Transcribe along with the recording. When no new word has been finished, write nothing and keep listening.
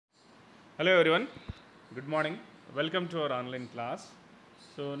Hello everyone, good morning. Welcome to our online class.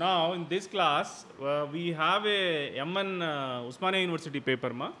 So now in this class we have a M1 Usmania University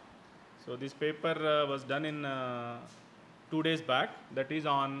paper ma. So this paper was done in 2 days back, that is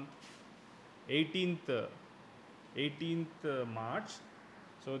on 18th March.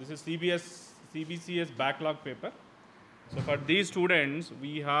 So this is CBCS backlog paper. So for these students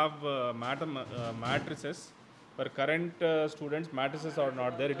we have matrices. For current students, matrices are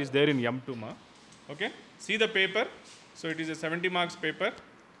not there. It is there in M2 ma. Okay. See the paper. So it is a 70 marks paper.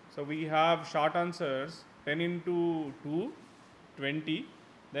 So we have short answers 10 into 2, 20.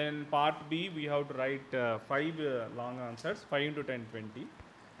 Then part B we have to write 5 long answers, 5 into 10, 20.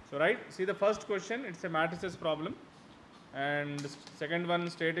 So right. See the first question. It's a matrices problem. And second one,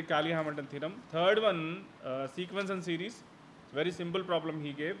 static Cayley-Hamilton theorem. Third one, sequence and series. Very simple problem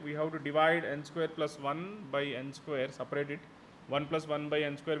he gave. We have to divide n square plus 1 by n square, separate it. 1 plus 1 by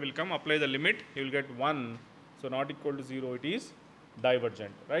n square will come, apply the limit, he will get 1. So not equal to 0, it is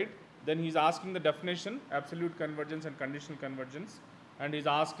divergent, right? Then he is asking the definition, absolute convergence and conditional convergence. And he is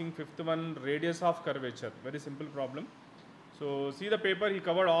asking fifth one, radius of curvature. Very simple problem. So see the paper, he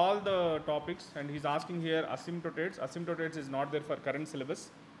covered all the topics and he is asking here asymptotates. Asymptotates is not there for current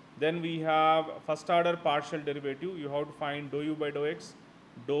syllabus. Then we have first order partial derivative. You have to find dou u by dou x,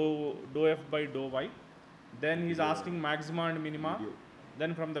 dou f by dou y. Then he is asking maxima and minima.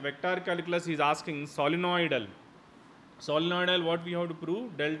 Then from the vector calculus he is asking solenoidal. Solenoidal, what we have to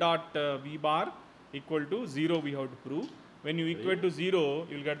prove? Del dot v bar equal to 0 we have to prove. When you equate to 0,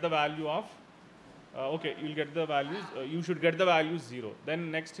 you will get the value of you will get the values, you should get the values 0.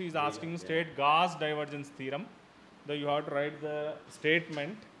 Then next he is asking state Gauss divergence theorem. Then you have to write the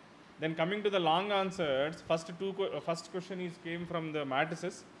statement. Then coming to the long answers, first question is came from the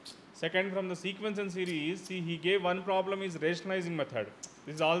matrices. Second from the sequence and series. See, he gave one problem is rationalizing method.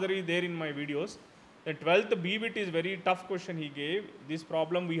 This is already there in my videos. The 12th B bit is very tough question he gave. This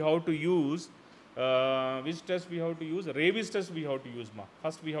problem we have to use. Which test we have to use? Ravi's test we have to use.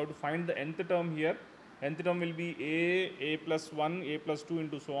 First we have to find the nth term here. Nth term will be a plus 1, a plus 2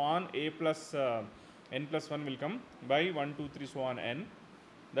 into so on, a plus n plus 1 will come by 1, 2, 3 so on n.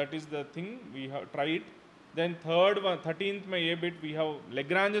 That is the thing we have tried. Then third one, 13th my a bit we have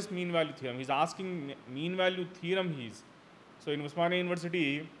Lagrange's mean value theorem. He is asking mean value theorem he is. So in Osmania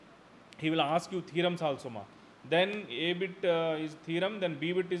University he will ask you theorems also ma. Then a bit is theorem, then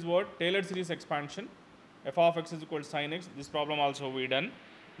b bit is what? Taylor series expansion. F of x is equal to sin x. This problem also we done.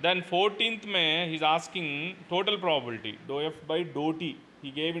 Then 14th May he is asking total probability dou f by dou t.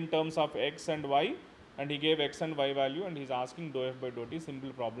 He gave in terms of x and y, and he gave x and y value, and he is asking dou f by dou t.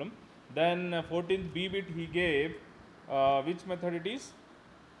 Simple problem. Then 14th b bit he gave which method it is?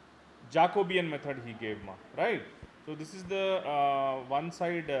 Jacobian method he gave ma, right? So this is the one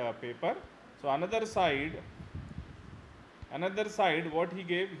side paper. So another side what he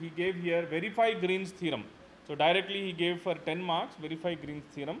gave here verify Green's theorem. So directly he gave for 10 marks verify Green's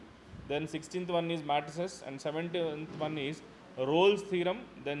theorem. Then 16th one is matrices and 17th one is Rolle's theorem.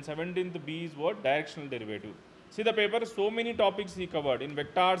 Then 17th B is what? Directional derivative. See the paper, so many topics he covered. In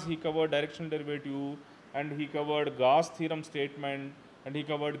vectors he covered directional derivative, and he covered Gauss theorem statement, and he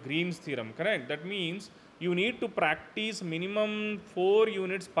covered Green's theorem, correct? That means you need to practice minimum 4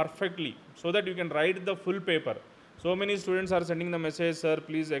 units perfectly so that you can write the full paper. So many students are sending the message, sir,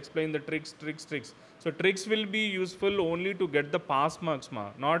 please explain the tricks. So tricks will be useful only to get the pass marks,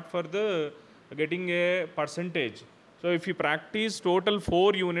 not for the getting a percentage. So if you practice total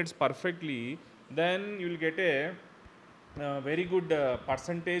 4 units perfectly, then you will get a very good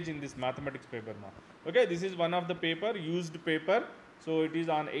percentage in this mathematics paper. Okay, this is one of the paper, used paper. So it is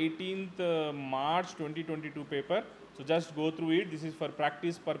on 18th March 2022 paper. So just go through it. This is for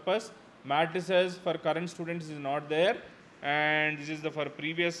practice purpose. Matrices for current students is not there, and this is the for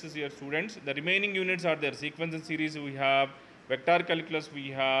previous year students. The remaining units are there. Sequence and series we have, vector calculus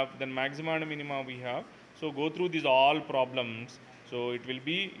we have, then maxima and minima we have. So go through these all problems. So it will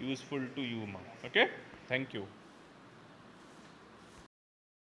be useful to you. Okay, thank you.